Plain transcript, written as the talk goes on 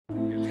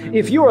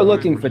If you are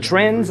looking for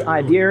trends,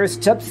 ideas,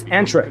 tips,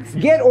 and tricks,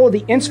 get all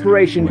the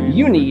inspiration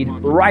you need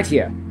right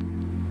here.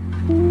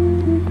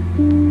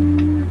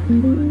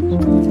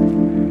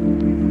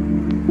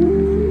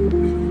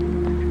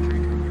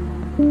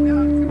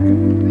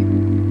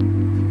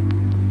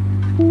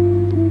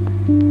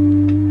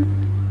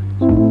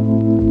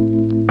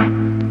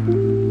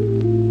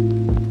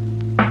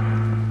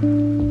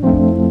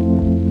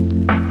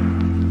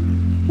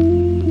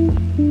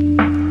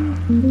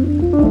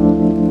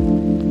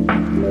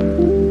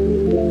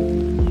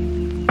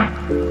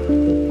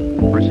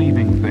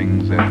 Perceiving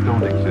things that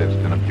don't exist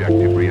in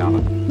objective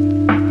reality.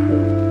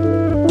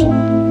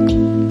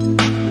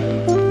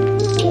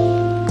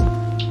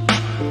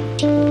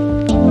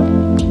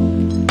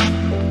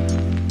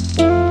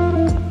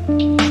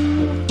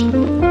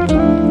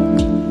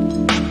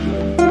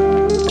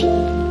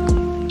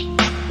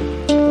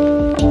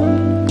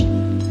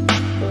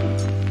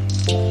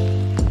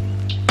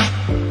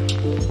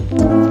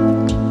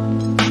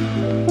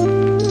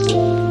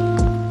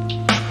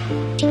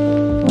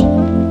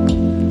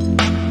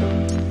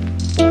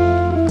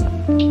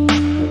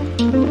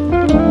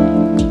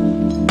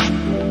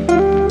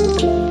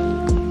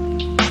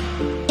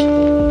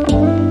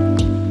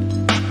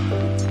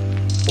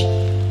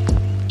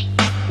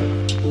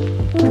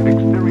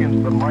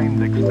 Experience the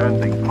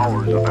mind-expanding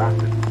powers of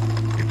acid.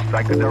 It's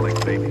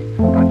psychedelic, baby.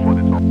 That's what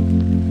it's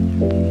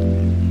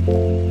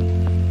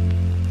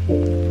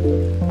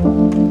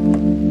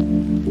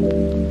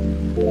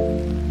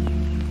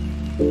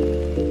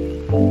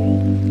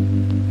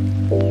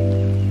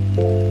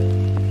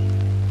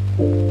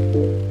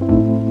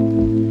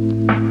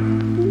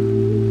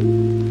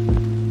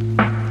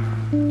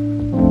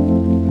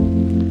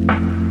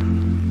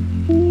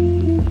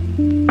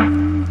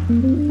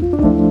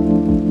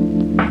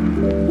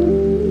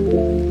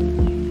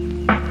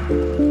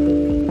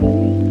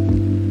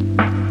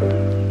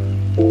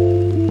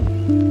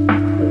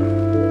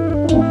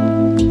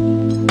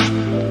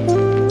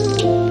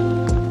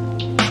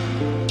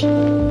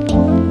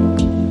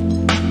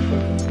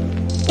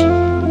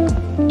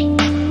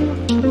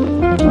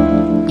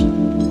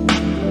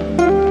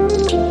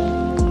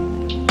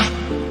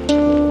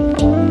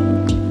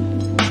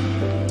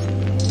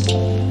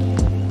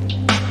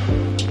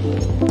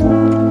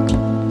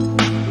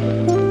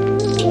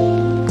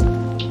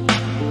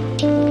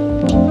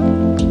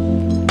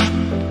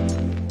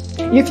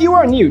If you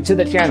are new to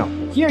the channel,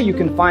 here you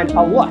can find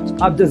a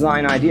lot of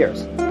design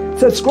ideas.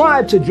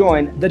 Subscribe to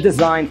join the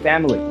design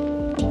family.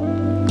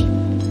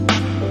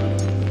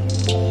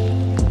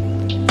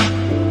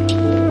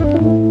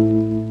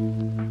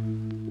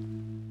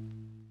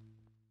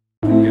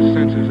 His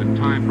senses and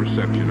time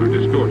perception are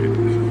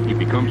distorted. He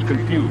becomes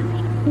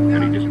confused,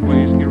 and he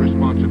displays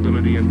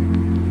irresponsibility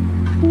and...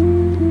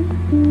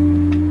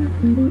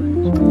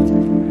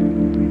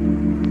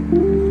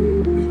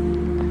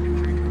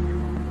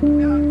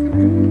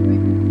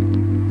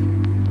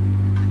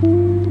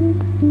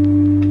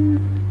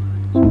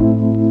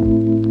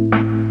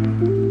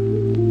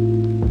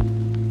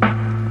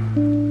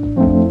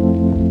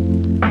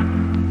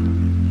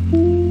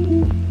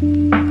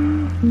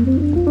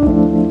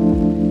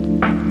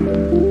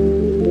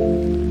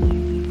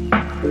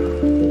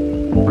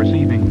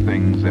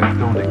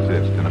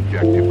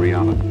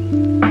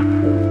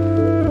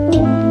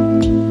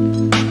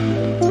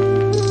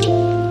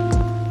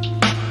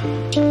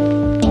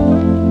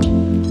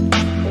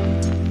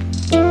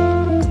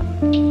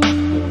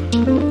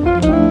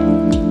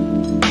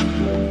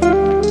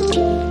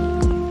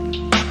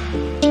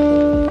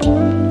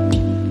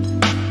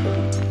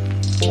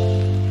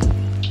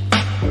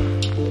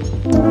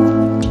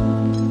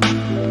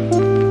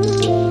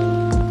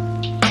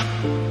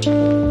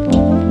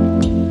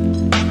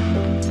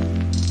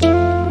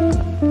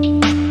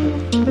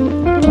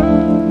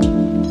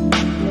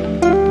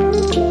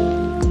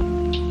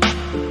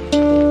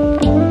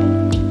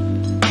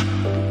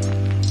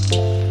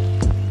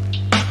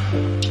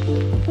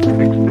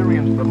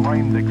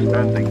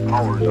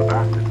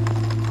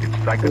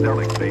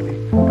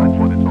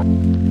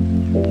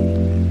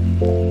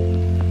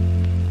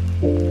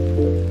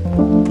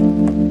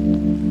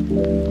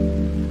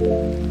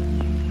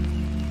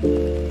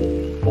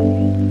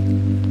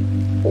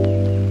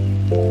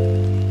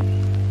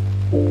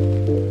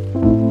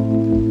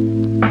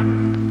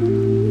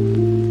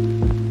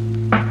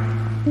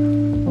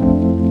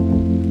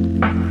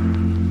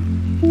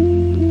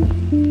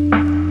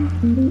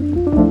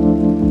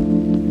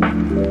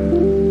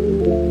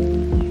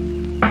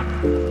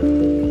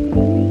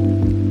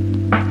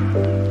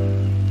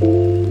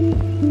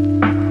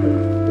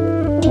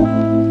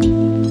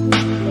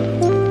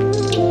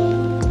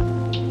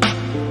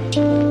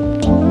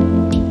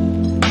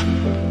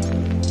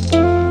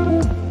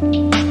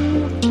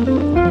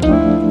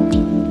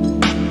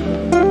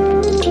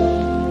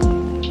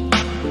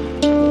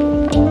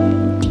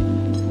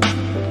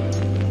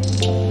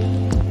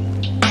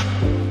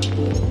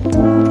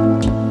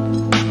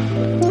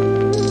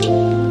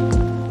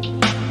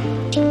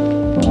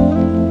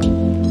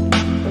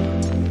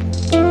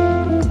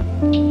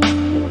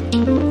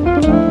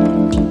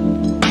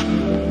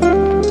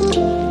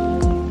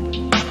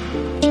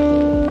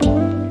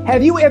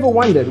 Have you ever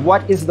wondered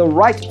what is the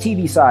right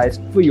TV size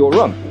for your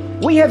room?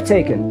 We have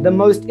taken the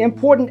most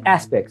important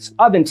aspects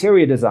of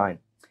interior design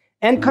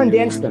and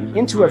condensed them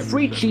into a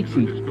free cheat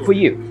sheet for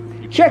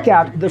you. Check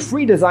out the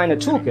free designer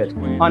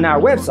toolkit on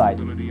our website,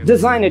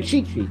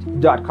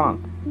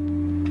 designercheatsheet.com.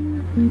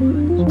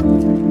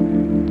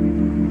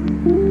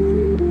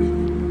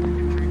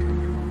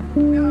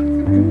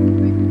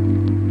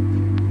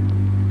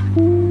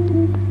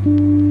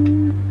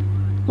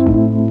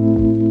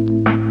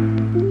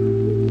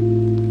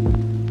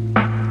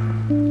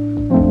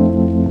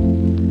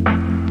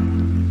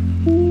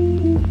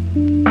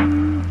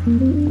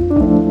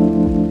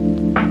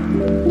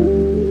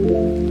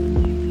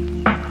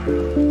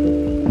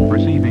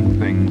 Perceiving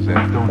things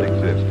that don't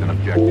exist in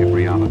objective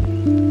reality.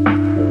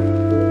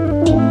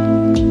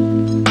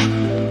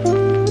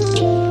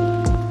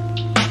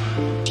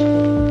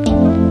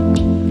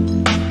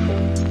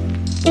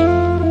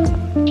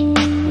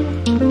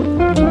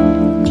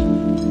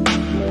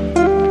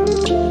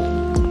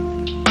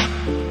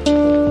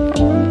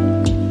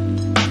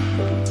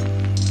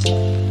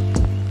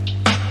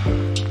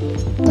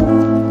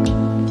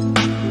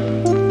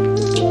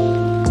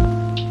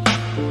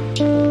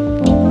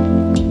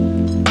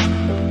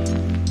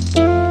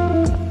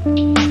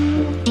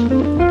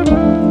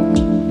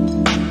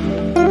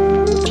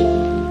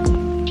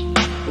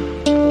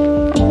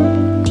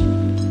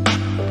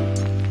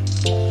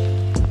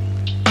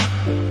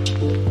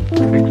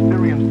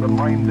 Experience the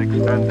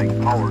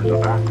mind-expanding powers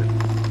of acid.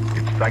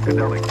 It's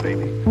psychedelic,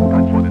 baby.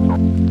 That's what it's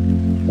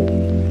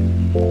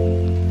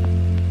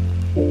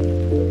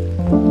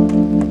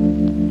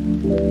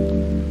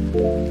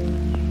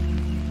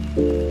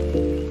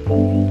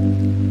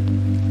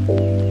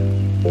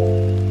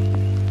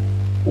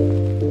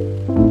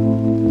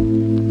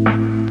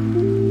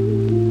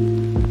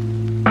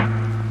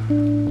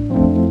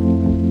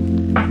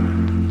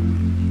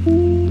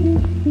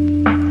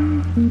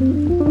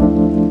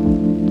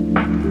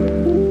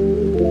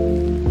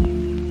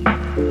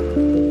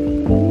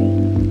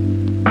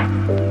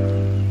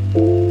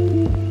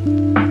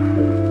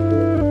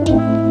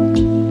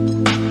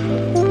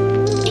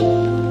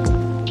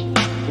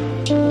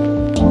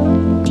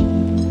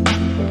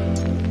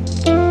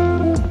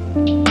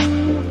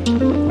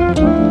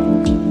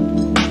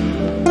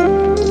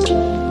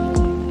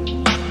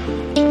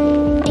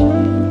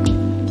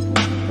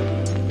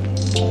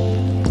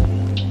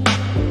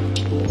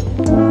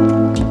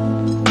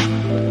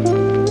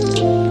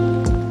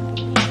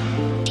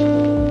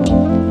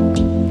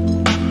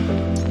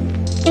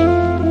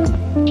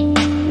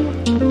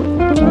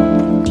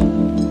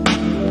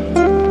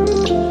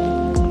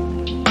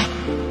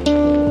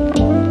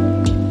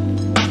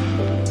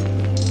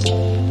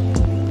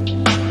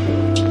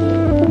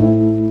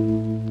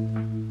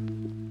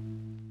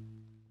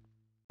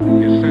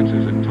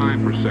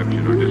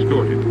perception are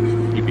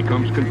distorted. He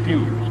becomes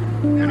confused,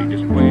 and he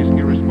displays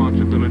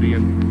irresponsibility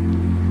and...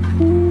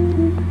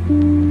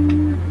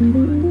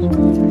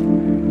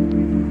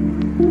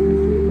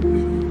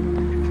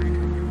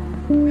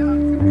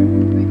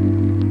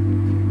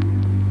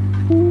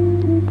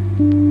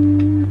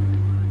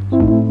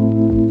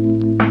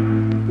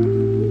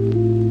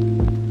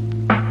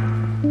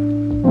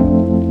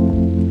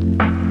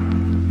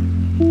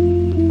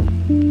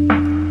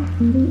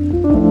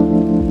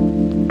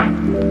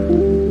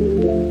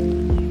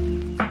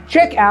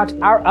 Check out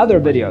our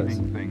other videos.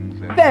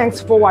 Thanks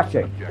for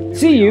watching.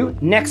 See you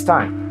next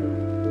time.